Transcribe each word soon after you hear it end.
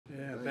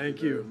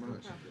Thank you.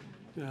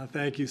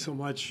 Thank you so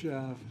much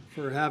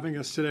for having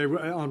us today.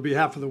 On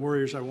behalf of the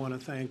Warriors, I want to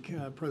thank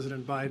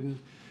President Biden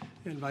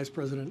and Vice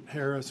President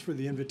Harris for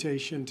the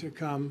invitation to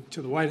come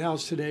to the White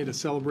House today to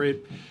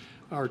celebrate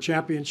our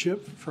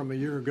championship from a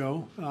year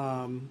ago.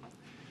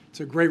 It's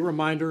a great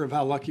reminder of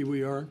how lucky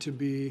we are to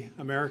be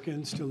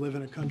Americans, to live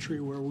in a country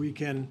where we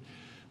can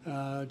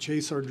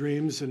chase our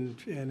dreams and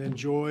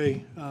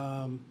enjoy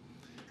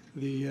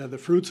the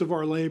fruits of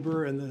our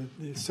labor and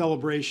the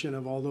celebration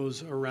of all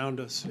those around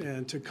us.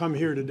 And to come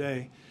here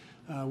today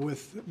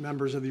with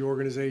members of the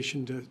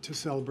organization to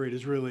celebrate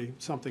is really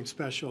something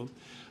special.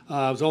 It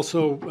was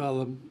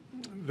also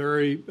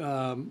very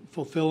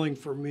fulfilling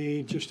for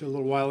me just a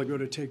little while ago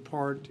to take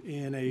part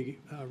in a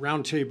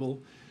roundtable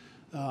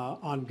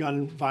on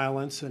gun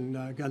violence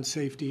and gun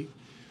safety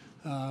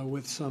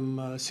with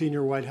some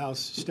senior White House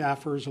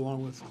staffers,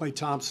 along with Clay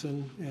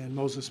Thompson and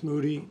Moses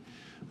Moody.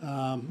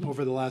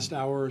 Over the last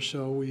hour or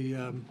so, we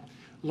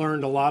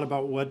learned a lot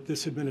about what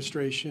this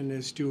administration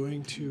is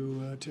doing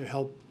to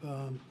help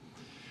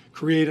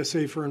create a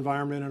safer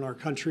environment in our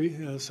country,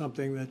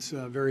 something that's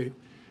very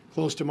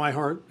close to my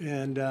heart,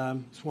 and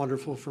it's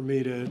wonderful for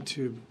me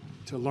to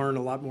learn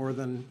a lot more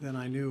than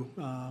I knew.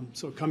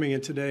 So coming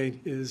in today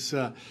is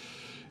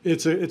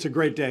it's a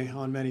great day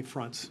on many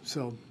fronts.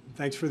 So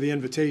thanks for the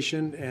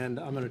invitation, and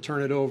I'm going to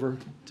turn it over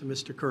to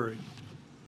Mr. Curry.